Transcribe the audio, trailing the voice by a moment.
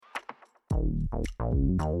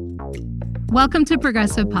Welcome to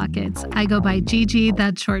Progressive Pockets. I go by Gigi,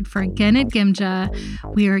 that's short for Genit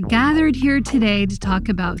Gimja. We are gathered here today to talk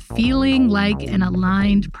about feeling like an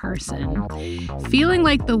aligned person. Feeling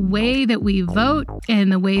like the way that we vote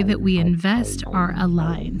and the way that we invest are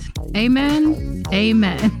aligned. Amen?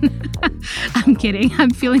 Amen. I'm kidding. I'm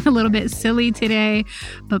feeling a little bit silly today,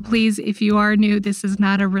 but please, if you are new, this is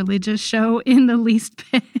not a religious show in the least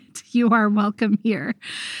bit. You are welcome here.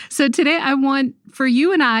 So today I want for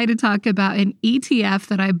you and I to talk about an ETF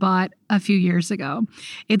that I bought a few years ago.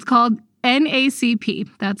 It's called NACP.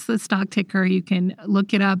 That's the stock ticker. You can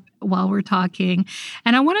look it up while we're talking.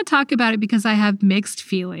 And I want to talk about it because I have mixed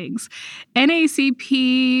feelings.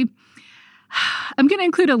 NACP, I'm going to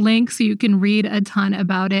include a link so you can read a ton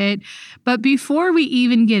about it. But before we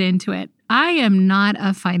even get into it, I am not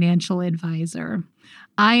a financial advisor.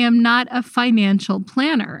 I am not a financial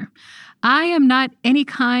planner. I am not any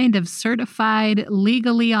kind of certified,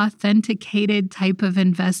 legally authenticated type of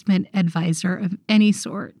investment advisor of any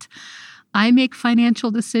sort. I make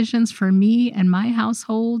financial decisions for me and my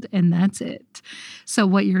household, and that's it. So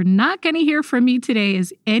what you're not going to hear from me today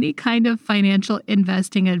is any kind of financial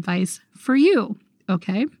investing advice for you,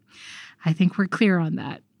 okay? I think we're clear on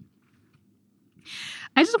that.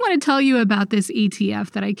 I just want to tell you about this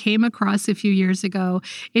ETF that I came across a few years ago.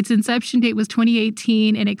 Its inception date was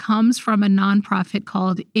 2018, and it comes from a nonprofit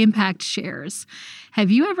called Impact Shares.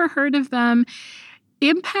 Have you ever heard of them?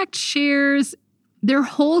 Impact Shares, their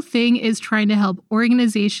whole thing is trying to help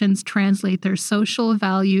organizations translate their social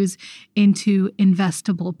values into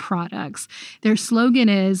investable products. Their slogan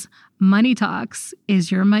is, "Money talks.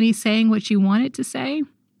 Is your money saying what you want it to say?"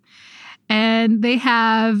 And they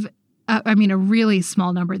have a really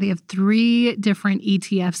small number. They have 3 different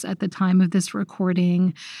ETFs at the time of this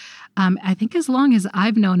recording. I think as long as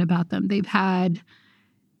I've known about them, they've had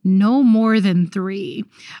no more than 3.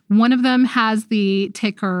 One of them has the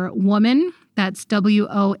ticker WOMAN. That's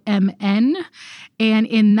WOMN. And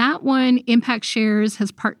in that one, Impact Shares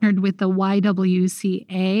has partnered with the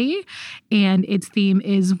YWCA, and its theme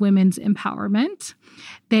is women's empowerment.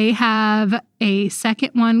 They have a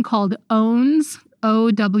second one called OWNS,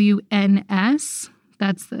 OWNS.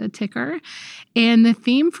 That's the ticker. And the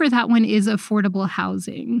theme for that one is affordable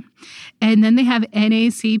housing. And then they have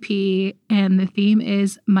NACP, and the theme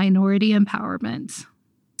is minority empowerment.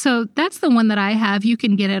 So that's the one that I have. You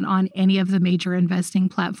can get it on any of the major investing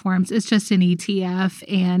platforms. It's just an ETF.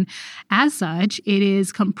 And as such, it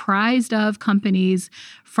is comprised of companies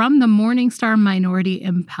from the Morningstar Minority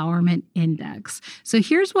Empowerment Index. So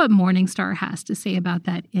here's what Morningstar has to say about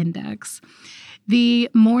that index. The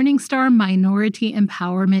Morningstar Minority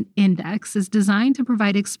Empowerment Index is designed to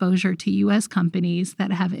provide exposure to U.S. companies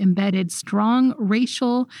that have embedded strong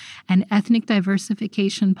racial and ethnic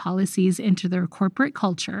diversification policies into their corporate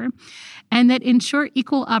culture and that ensure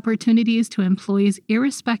equal opportunities to employees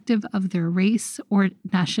irrespective of their race or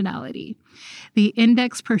nationality. The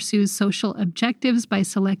index pursues social objectives by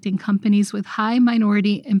selecting companies with high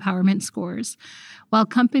minority empowerment scores, while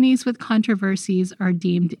companies with controversies are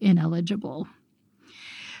deemed ineligible.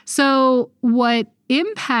 So what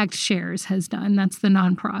Impact Shares has done, that's the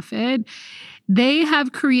nonprofit, they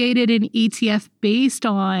have created an ETF based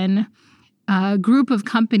on a group of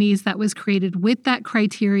companies that was created with that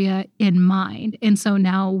criteria in mind. And so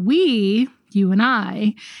now you and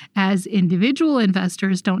I, as individual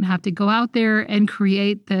investors, don't have to go out there and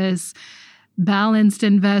create this balanced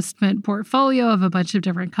investment portfolio of a bunch of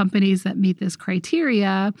different companies that meet this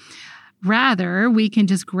criteria. Rather, we can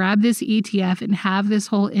just grab this ETF and have this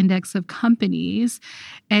whole index of companies.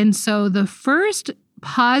 And so the first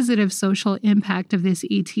positive social impact of this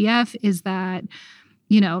ETF is that,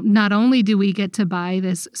 not only do we get to buy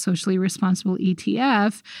this socially responsible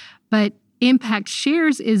ETF, but Impact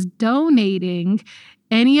Shares is donating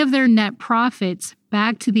any of their net profits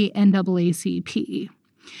back to the NAACP.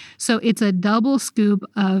 So it's a double scoop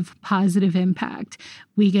of positive impact.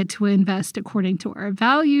 We get to invest according to our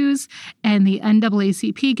values, and the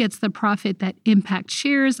NAACP gets the profit that Impact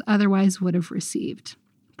Shares otherwise would have received.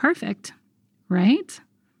 Perfect, right?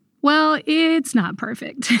 Well, it's not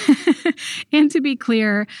perfect. And to be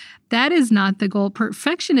clear, that is not the goal.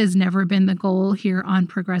 Perfection has never been the goal here on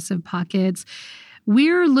Progressive Pockets.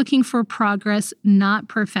 We're looking for progress, not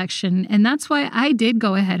perfection. And that's why I did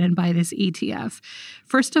go ahead and buy this ETF.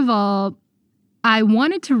 First of all, I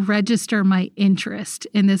wanted to register my interest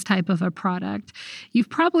in this type of a product. You've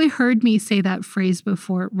probably heard me say that phrase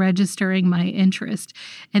before, registering my interest.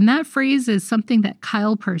 And that phrase is something that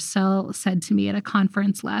Kyle Purcell said to me at a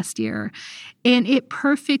conference last year. And it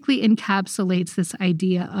perfectly encapsulates this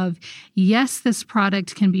idea of, yes, this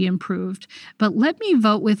product can be improved, but let me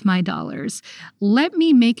vote with my dollars. Let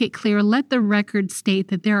me make it clear, let the record state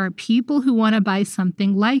that there are people who want to buy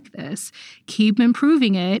something like this. Keep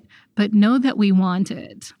improving it, but know that we want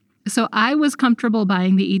it. So I was comfortable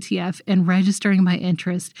buying the ETF and registering my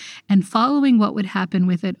interest and following what would happen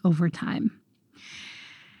with it over time.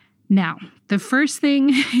 Now, the first thing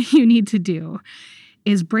you need to do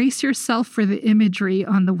is brace yourself for the imagery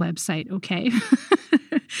on the website, okay?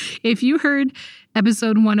 If you heard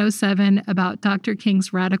episode 107 about Dr.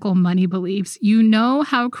 King's radical money beliefs, you know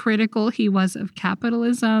how critical he was of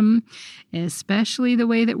capitalism, especially the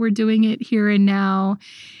way that we're doing it here and now.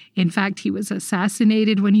 In fact, he was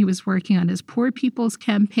assassinated when he was working on his Poor People's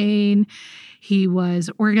Campaign. He was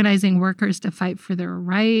organizing workers to fight for their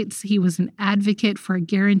rights. He was an advocate for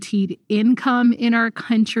guaranteed income in our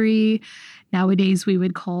country. Nowadays, we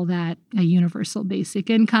would call that a universal basic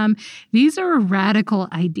income. These are radical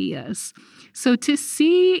ideas. So to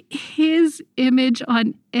see his image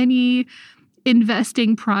on any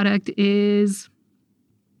investing product is,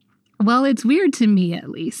 well, it's weird to me at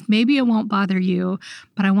least. Maybe it won't bother you,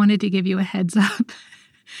 but I wanted to give you a heads up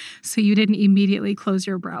so you didn't immediately close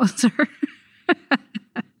your browser.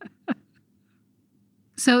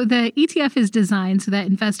 So the ETF is designed so that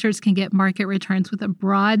investors can get market returns with a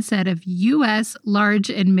broad set of U.S.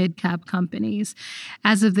 large and mid-cap companies.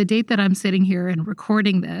 As of the date that I'm sitting here and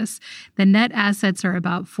recording this, the net assets are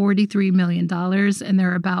about $43 million, and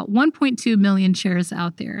there are about 1.2 million shares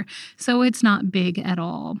out there. So it's not big at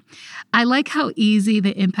all. I like how easy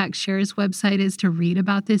the Impact Shares website is to read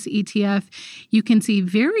about this ETF. You can see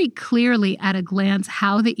very clearly at a glance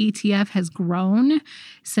how the ETF has grown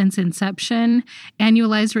since inception.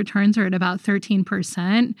 Annualized returns are at about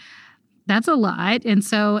 13%. That's a lot. And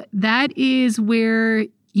so that is where,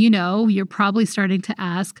 you're probably starting to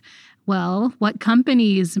ask, well, what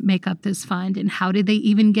companies make up this fund and how did they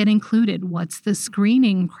even get included? What's the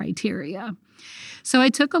screening criteria? So I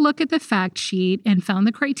took a look at the fact sheet and found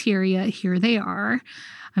the criteria. Here they are.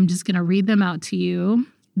 I'm just going to read them out to you.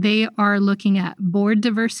 They are looking at board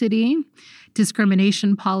diversity,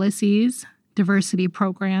 discrimination policies, diversity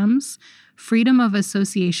programs, freedom of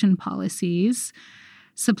association policies,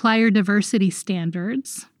 supplier diversity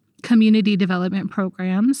standards, community development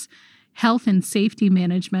programs, health and safety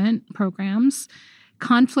management programs,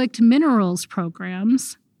 conflict minerals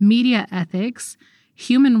programs, media ethics,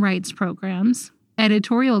 human rights programs,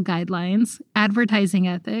 editorial guidelines, advertising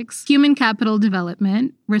ethics, human capital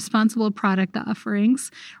development, responsible product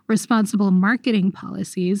offerings, responsible marketing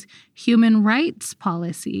policies, human rights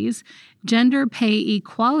policies, gender pay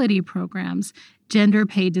equality programs, gender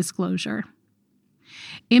pay disclosure.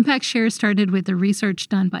 Impact Shares started with the research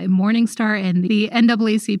done by Morningstar and the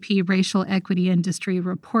NAACP Racial Equity Industry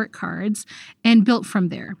report cards and built from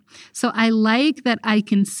there. So I like that I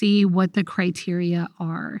can see what the criteria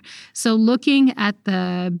are. So looking at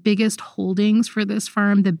the biggest holdings for this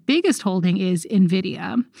firm, the biggest holding is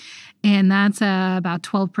NVIDIA, and that's about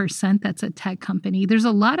 12%. That's a tech company. There's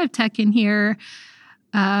a lot of tech in here.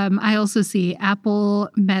 I also see Apple,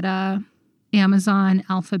 Meta, Amazon,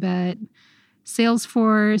 Alphabet,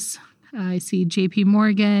 Salesforce, I see JP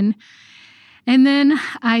Morgan, and then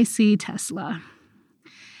I see Tesla.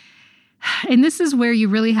 And this is where you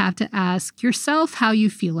really have to ask yourself how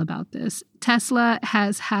you feel about this. Tesla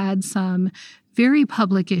has had some very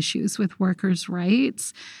public issues with workers'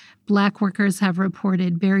 rights. Black workers have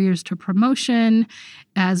reported barriers to promotion,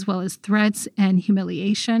 as well as threats and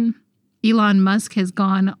humiliation. Elon Musk has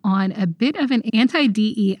gone on a bit of an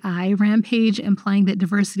anti-DEI rampage, implying that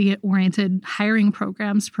diversity-oriented hiring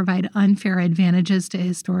programs provide unfair advantages to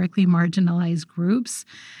historically marginalized groups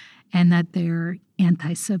and that they're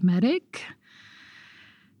anti-Semitic.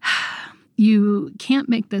 You can't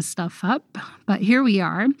make this stuff up, but here we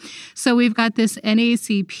are. So we've got this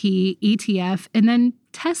NAACP ETF, and then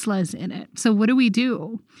Tesla's in it. So what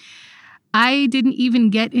do? I didn't even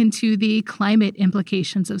get into the climate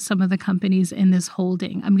implications of some of the companies in this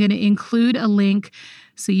holding. I'm going to include a link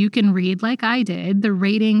so you can read, like I did, the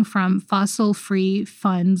rating from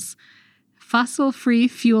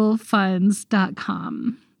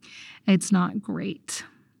fossilfreefuelfunds.com. It's not great.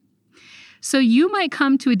 So you might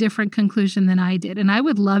come to a different conclusion than I did, and I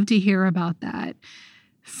would love to hear about that.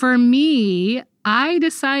 For me, I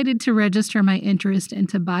decided to register my interest and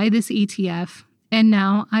to buy this ETF, and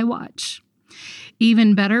now I watch.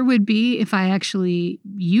 Even better would be if I actually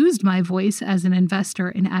used my voice as an investor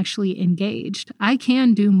and actually engaged. I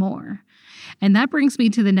can do more. And that brings me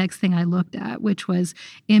to the next thing I looked at, which was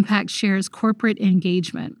ImpactShare's corporate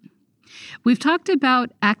engagement. We've talked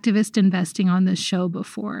about activist investing on this show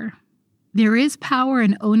before. There is power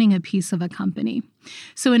in owning a piece of a company.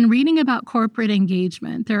 So in reading about corporate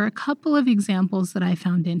engagement, there are a couple of examples that I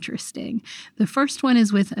found interesting. The first one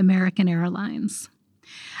is with American Airlines.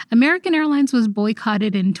 American Airlines was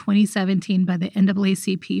boycotted in 2017 by the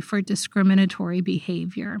NAACP for discriminatory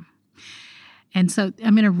behavior. And so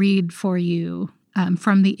I'm going to read for you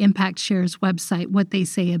from the ImpactShare's website what they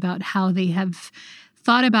say about how they have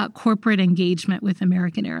thought about corporate engagement with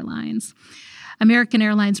American Airlines. American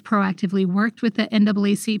Airlines proactively worked with the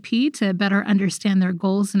NAACP to better understand their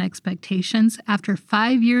goals and expectations. After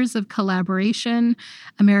 5 years of collaboration,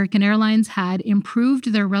 American Airlines had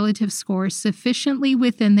improved their relative scores sufficiently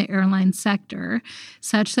within the airline sector,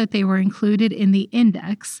 such that they were included in the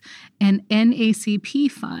index, an NAACP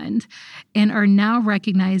fund, and are now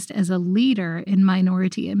recognized as a leader in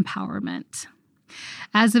minority empowerment.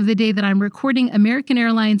 As of the day that I'm recording, American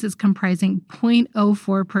Airlines is comprising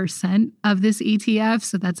 0.04% of this ETF,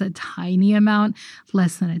 so that's a tiny amount,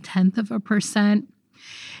 less than 0.1%.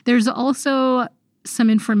 There's also some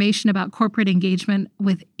information about corporate engagement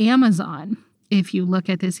with Amazon. If you look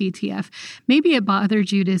at this ETF, maybe it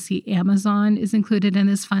bothered you to see Amazon is included in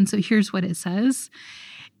this fund, so here's what it says.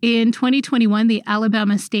 In 2021, the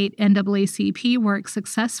Alabama State NAACP worked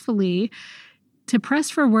successfully to press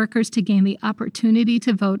for workers to gain the opportunity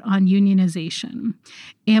to vote on unionization.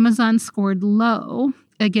 Amazon scored low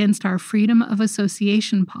against our freedom of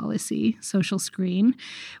association policy, Social Screen,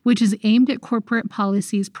 which is aimed at corporate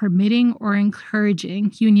policies permitting or encouraging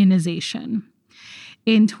unionization.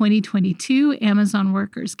 In 2022, Amazon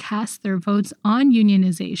workers cast their votes on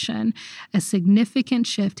unionization, a significant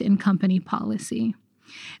shift in company policy.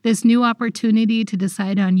 This new opportunity to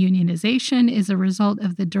decide on unionization is a result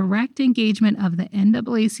of the direct engagement of the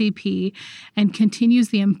NAACP and continues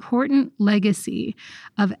the important legacy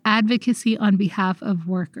of advocacy on behalf of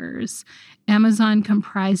workers. Amazon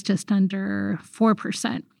comprised just under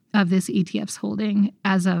 4% of this ETF's holding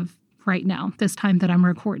as of right now, this time that I'm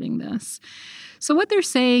recording this. So what they're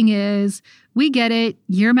saying is, we get it,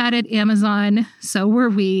 you're mad at Amazon, so were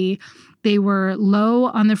we. They were low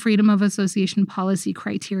on the freedom of association policy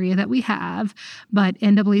criteria that we have, but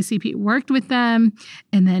NAACP worked with them,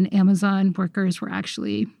 and then Amazon workers were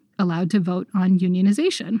actually allowed to vote on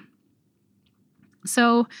unionization.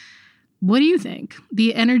 So what do you think?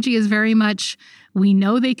 The energy is very much, we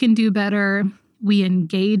know they can do better, we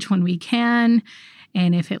engage when we can,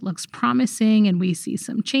 and if it looks promising and we see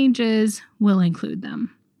some changes, we'll include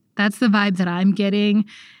them. That's the vibe that I'm getting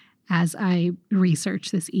as I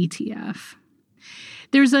research this ETF.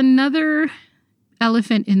 There's another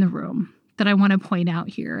elephant in the room that I want to point out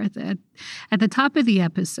here. At the top of the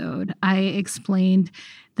episode, I explained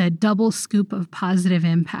the double scoop of positive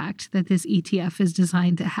impact that this ETF is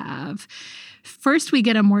designed to have. First, we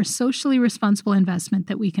get a more socially responsible investment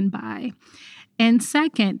that we can buy. And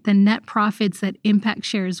second, the net profits that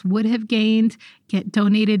ImpactShares would have gained get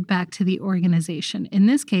donated back to the organization, in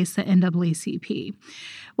this case, the NAACP.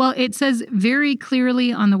 Well, it says very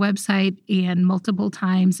clearly on the website and multiple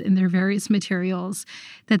times in their various materials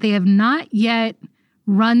that they have not yet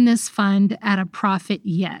run this fund at a profit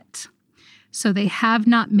yet. So they have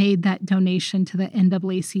not made that donation to the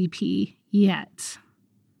NAACP yet.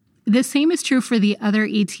 The same is true for the other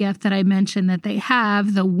ETF that I mentioned that they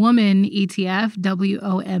have, the Woman ETF,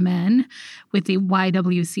 WOMN, with the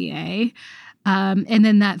YWCA. And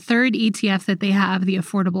then that third ETF that they have, the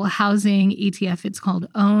Affordable Housing ETF, it's called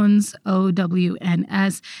OWNS,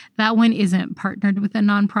 OWNS. That one isn't partnered with a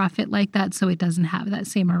nonprofit like that, so it doesn't have that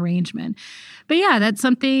same arrangement. But yeah, that's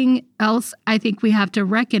something else I think we have to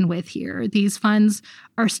reckon with here. These funds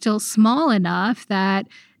are still small enough that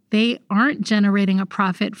they aren't generating a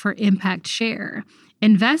profit for ImpactShare.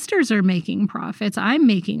 Investors are making profits. I'm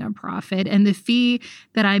making a profit, and the fee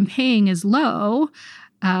that I'm paying is low.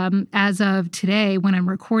 As of today, when I'm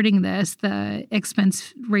recording this, the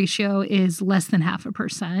expense ratio is less than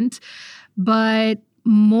 0.5%. But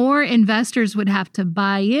more investors would have to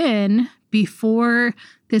buy in before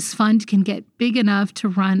this fund can get big enough to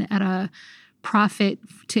run at a profit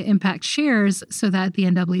to ImpactShares so that the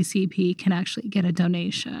NAACP can actually get a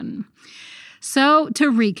donation. So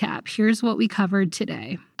to recap, here's what we covered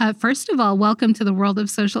today. First of all, welcome to the world of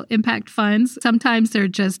social impact funds. Sometimes they're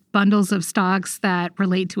just bundles of stocks that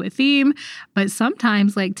relate to a theme, but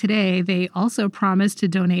sometimes, like today, they also promise to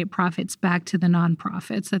donate profits back to the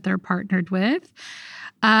nonprofits that they're partnered with.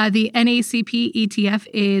 The NACP ETF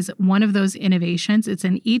is one of those innovations. It's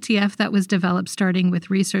an ETF that was developed starting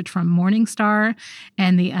with research from Morningstar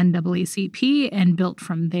and the NAACP and built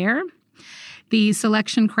from there. The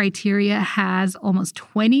selection criteria has almost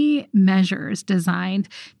 20 measures designed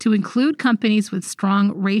to include companies with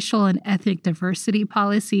strong racial and ethnic diversity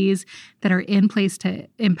policies that are in place to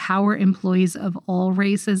empower employees of all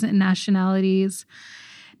races and nationalities.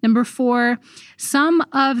 Number 4, some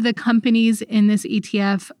of the companies in this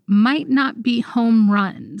ETF might not be home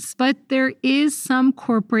runs, but there is some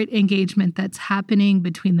corporate engagement that's happening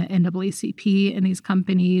between the NAACP and these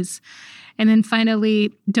companies. And then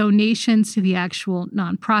finally, donations to the actual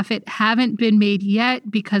nonprofit haven't been made yet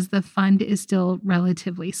because the fund is still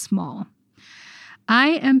relatively small.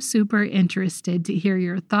 I am super interested to hear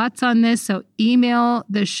your thoughts on this, so email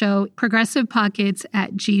the show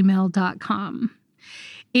progressivepockets@gmail.com.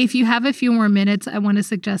 If you have a few more minutes, I want to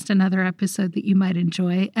suggest another episode that you might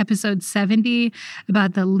enjoy. Episode 70,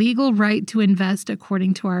 about the legal right to invest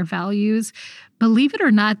according to our values. Believe it or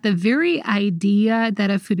not, the very idea that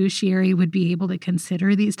a fiduciary would be able to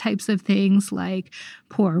consider these types of things like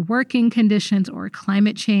poor working conditions or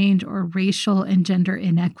climate change or racial and gender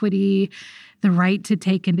inequity, the right to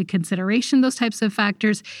take into consideration those types of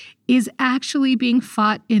factors, is actually being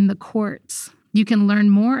fought in the courts. You can learn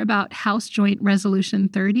more about House Joint Resolution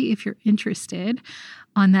 30 if you're interested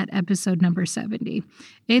on that episode number 70.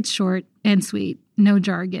 It's short and sweet, no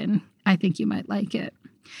jargon. I think you might like it.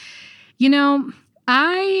 You know,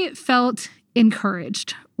 I felt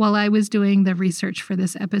encouraged while I was doing the research for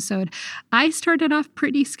this episode. I started off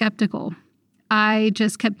pretty skeptical. I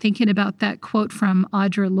just kept thinking about that quote from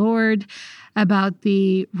Audre Lorde about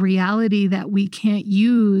the reality that we can't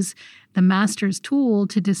use the master's tool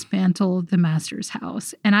to dismantle the master's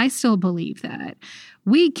house. And I still believe that.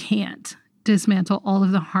 We can't dismantle all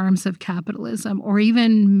of the harms of capitalism, or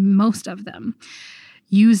even most of them,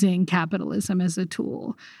 using capitalism as a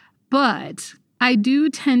tool. But I do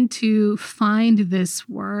tend to find this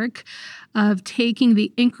work of taking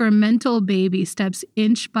the incremental baby steps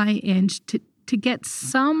inch by inch to get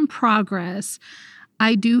some progress.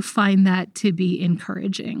 I do find that to be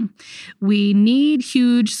encouraging. We need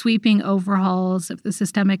huge sweeping overhauls of the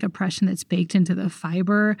systemic oppression that's baked into the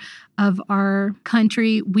fiber of our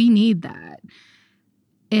country. We need that.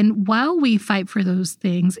 And while we fight for those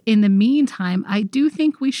things, in the meantime, I do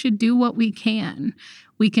think we should do what we can.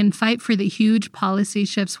 We can fight for the huge policy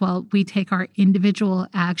shifts while we take our individual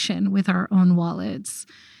action with our own wallets.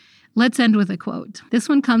 Let's end with a quote. This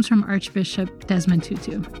one comes from Archbishop Desmond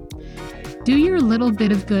Tutu. Do your little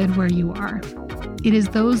bit of good where you are. It is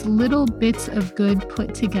those little bits of good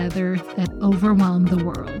put together that overwhelm the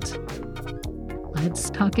world. Let's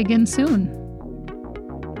talk again soon.